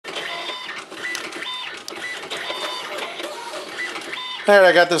Alright,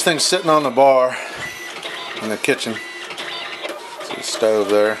 I got this thing sitting on the bar in the kitchen. See the stove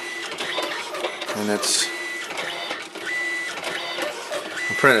there. And it's...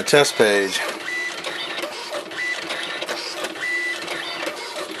 I'm printing a test page.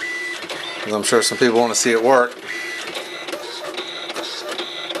 Because I'm sure some people want to see it work.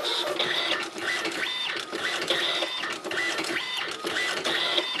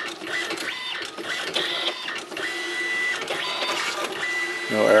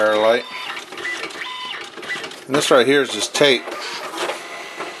 No error light. And this right here is just tape.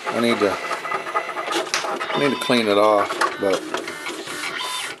 I need to clean it off, but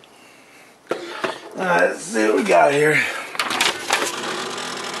alright, let's see what we got here.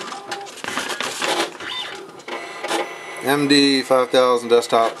 MD-5000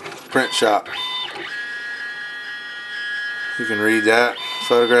 desktop print shop. You can read that.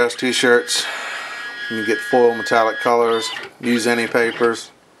 Photographs, t-shirts. You can get foil metallic colors, use any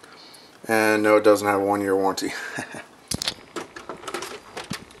papers, and no, it doesn't have a 1-year warranty.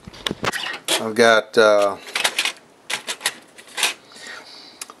 I've got,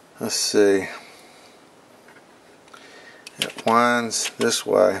 let's see, it winds this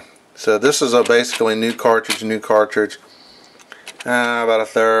way. So this is a basically new cartridge, about a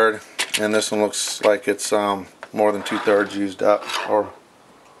third, and this one looks like it's more than 2/3 used up, or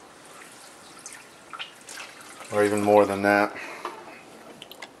even more than that.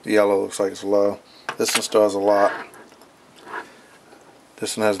 The yellow looks like it's low. This one still has a lot.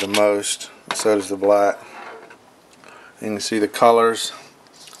 This one has the most, so does the black. You can see the colors.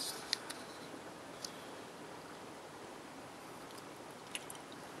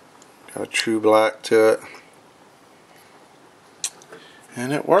 Got a true black to it.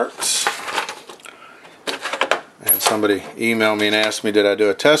 And it works. I had somebody email me and ask me, did I do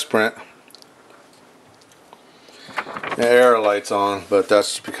a test print? The error light's on, but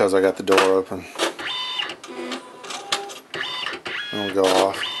that's because I got the door open. It'll go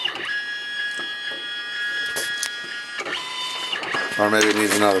off. Or maybe it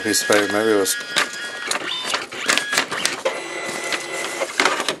needs another piece of paper. Maybe it was...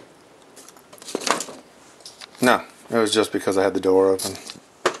 No, it was just because I had the door open.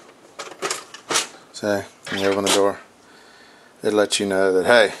 See, when you open the door, it lets you know that,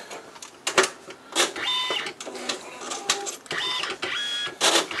 hey,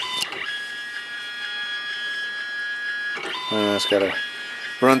 and I just gotta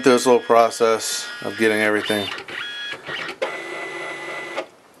run through this little process of getting everything,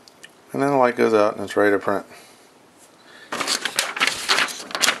 and then the light goes out and it's ready to print.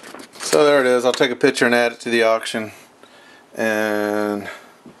 So there it is. I'll take a picture and add it to the auction, and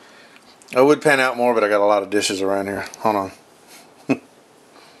I would pan out more, but I got a lot of dishes around here. Hold on.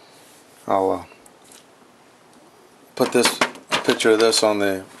 I'll put this a picture of this on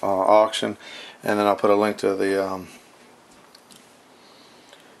the auction, and then I'll put a link to the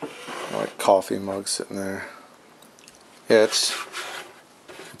like coffee mug sitting there. Yeah, it's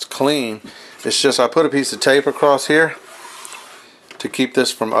clean. It's just I put a piece of tape across here to keep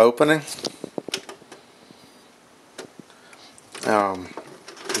this from opening.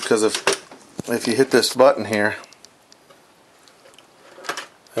 Because if you hit this button here,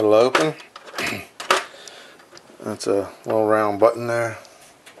 it'll open. That's a little round button there.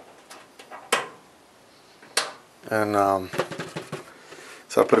 And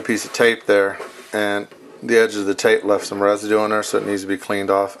so I put a piece of tape there, and the edge of the tape left some residue on there, so it needs to be cleaned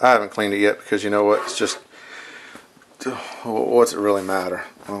off. I haven't cleaned it yet because you know what, it's just, what's it really matter?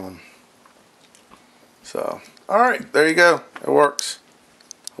 So, alright, there you go. It works.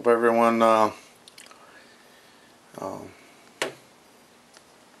 Hope everyone so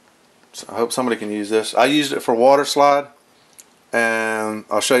I hope somebody can use this. I used it for water slide, and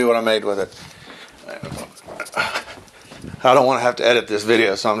I'll show you what I made with it. I don't want to have to edit this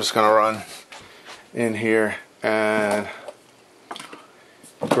video, so I'm just going to run in here and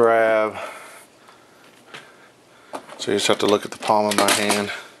grab. So you just have to look at the palm of my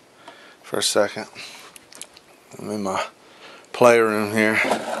hand for a second. I'm in my playroom here.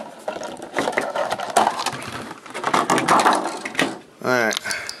 Alright,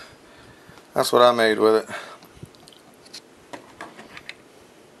 that's what I made with it.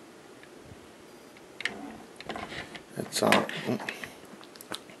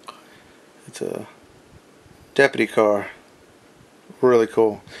 It's a deputy car. Really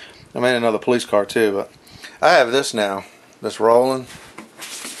cool. I made another police car too, but I have this now that's rolling,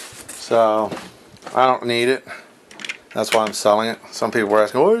 so I don't need it. That's why I'm selling it. Some people were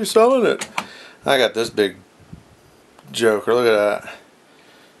asking, why are you selling it? I got this big joker. Look at that.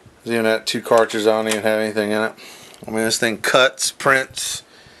 There's even that 2 cartridges. I don't even have anything in it. I mean, this thing cuts, prints,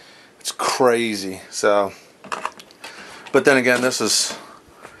 it's crazy. So, but then again, this is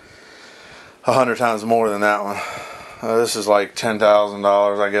 100 times more than that one. This is like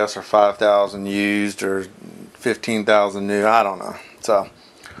 $10,000, I guess, or $5,000 used, or $15,000 new. I don't know. So,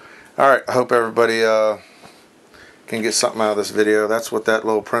 all right. I hope everybody can get something out of this video. That's what that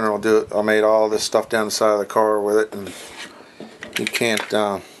little printer will do. I made all this stuff down the side of the car with it, and you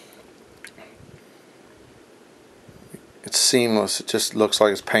can't. It's seamless. It just looks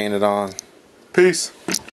like it's painted on. Peace.